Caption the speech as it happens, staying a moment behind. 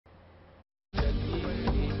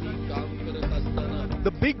The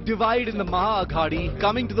big divide in the Maha Aghadi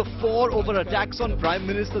coming to the fore over attacks on Prime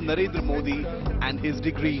Minister Narendra Modi and his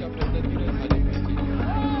degree.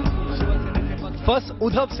 First,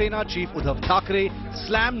 Uddhav Sena chief Uddhav Thackeray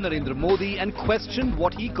slammed Narendra Modi and questioned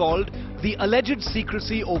what he called the alleged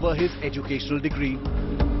secrecy over his educational degree.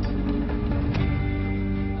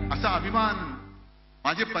 असा अभिमान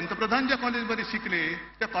माझे पंतप्रधान ज्या कॉलेजमध्ये शिकले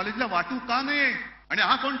त्या कॉलेजला वाटू का नाही आणि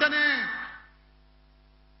हा कोणता नाही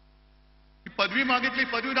की पदवी मागितली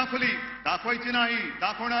पदवी दाखवायची नाही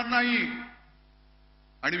दाखवणार नाही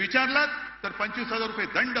आणि विचारलात तर 25,000 रुपये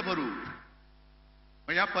दंड भरू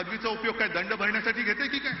मग या पदवीचा उपयोग काय दंड भरण्यासाठी घेते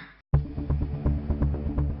की काय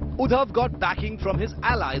Uddhav got backing from his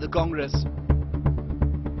ally the Congress.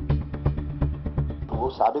 वो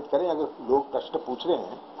साबित करें अगर लोग प्रश्न पूछ रहे हैं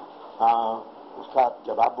उसका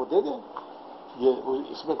जवाब वो दे दें ये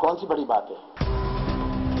इसमें कौन सी बड़ी बात है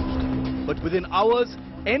But within hours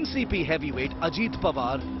NCP heavyweight Ajit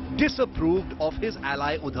Pawar disapproved of his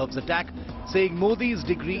ally Uddhav's attack, saying Modi's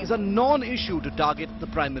degree is a non-issue to target the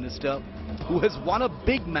Prime Minister, who has won a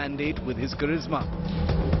big mandate with his charisma.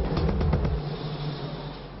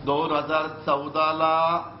 2014 ला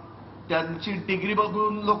त्यांची degree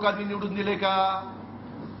बघून लोकांनी निवडून दिले का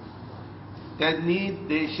त्यांनी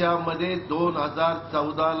देशामध्ये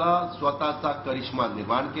 2014 ला स्वतःचा करिश्मा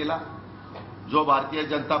निर्माण केला जो भारतीय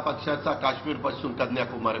जनता पक्षाचा काश्मीर पासून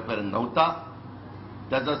कन्याकुमारीपर्यंत नव्हता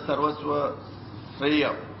त्याचा सर्वस्व श्रेय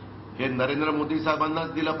हे नरेंद्र मोदी साहेबांना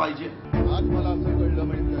दिलं पाहिजे.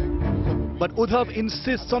 But Uddhav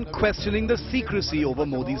insists on questioning the secrecy over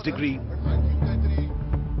Modi's degree.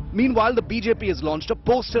 Meanwhile, the BJP has launched a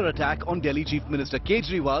poster attack on Delhi Chief Minister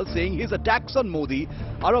Kejriwal, saying his attacks on Modi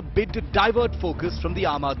are a bid to divert focus from the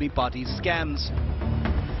Aam Aadmi Party's scams.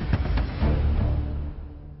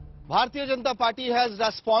 Bharatiya Janata Party has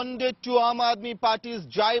responded to Aam Aadmi Party's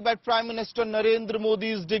jibe at Prime Minister Narendra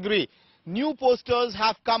Modi's degree. New posters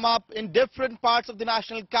have come up in different parts of the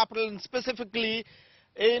national capital and specifically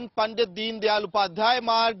in Pandit Deen Dayal Upadhyay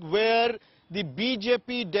Marg, where the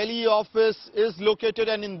BJP Delhi office is located,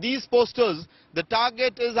 and in these posters the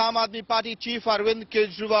target is Aam Aadmi Party chief Arvind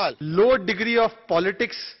Kejriwal. Low degree of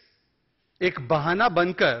politics एक बहाना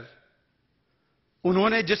बनकर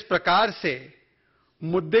उन्होंने जिस प्रकार से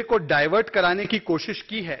मुद्दे को divert कराने की कोशिश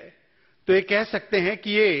की है तो ये कह सकते हैं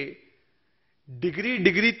कि ये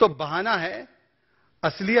डिग्री तो बहाना है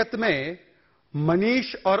असलियत में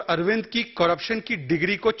मनीष और अरविंद की करप्शन की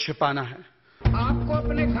डिग्री को छिपाना है.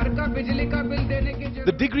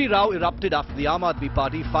 The degree row erupted after the Aam Aadmi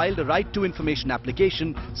Party filed a right to information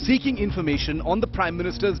application seeking information on the Prime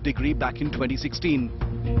Minister's degree back in 2016.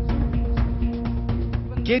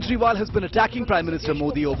 Kejriwal has been attacking Prime Minister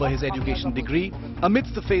Modi over his education degree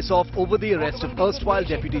amidst the face-off over the arrest of erstwhile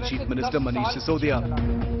Deputy Chief Minister Manish Sisodia.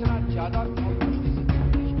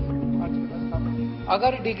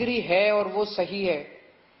 अगर degree है और वो सही है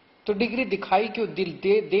तो degree दिखाई क्यों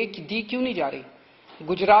दी क्यों नहीं जा रही.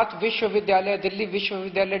 गुजरात विश्वविद्यालय दिल्ली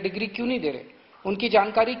विश्वविद्यालय डिग्री क्यों नहीं दे रहे, उनकी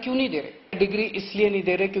जानकारी क्यों नहीं दे रहे. डिग्री इसलिए नहीं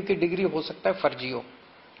दे रहे क्योंकि डिग्री हो सकता है फर्जी हो,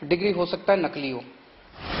 डिग्री हो सकता है नकली हो.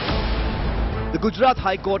 The Gujarat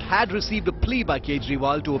High Court had received a plea by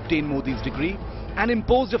Kejriwal to obtain Modi's degree and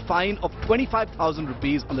imposed a fine of 25,000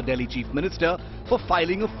 rupees on the Delhi Chief Minister for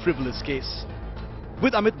filing a frivolous case.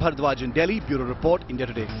 With Amit Bhardwaj in Delhi, Bureau Report, India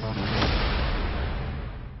Today.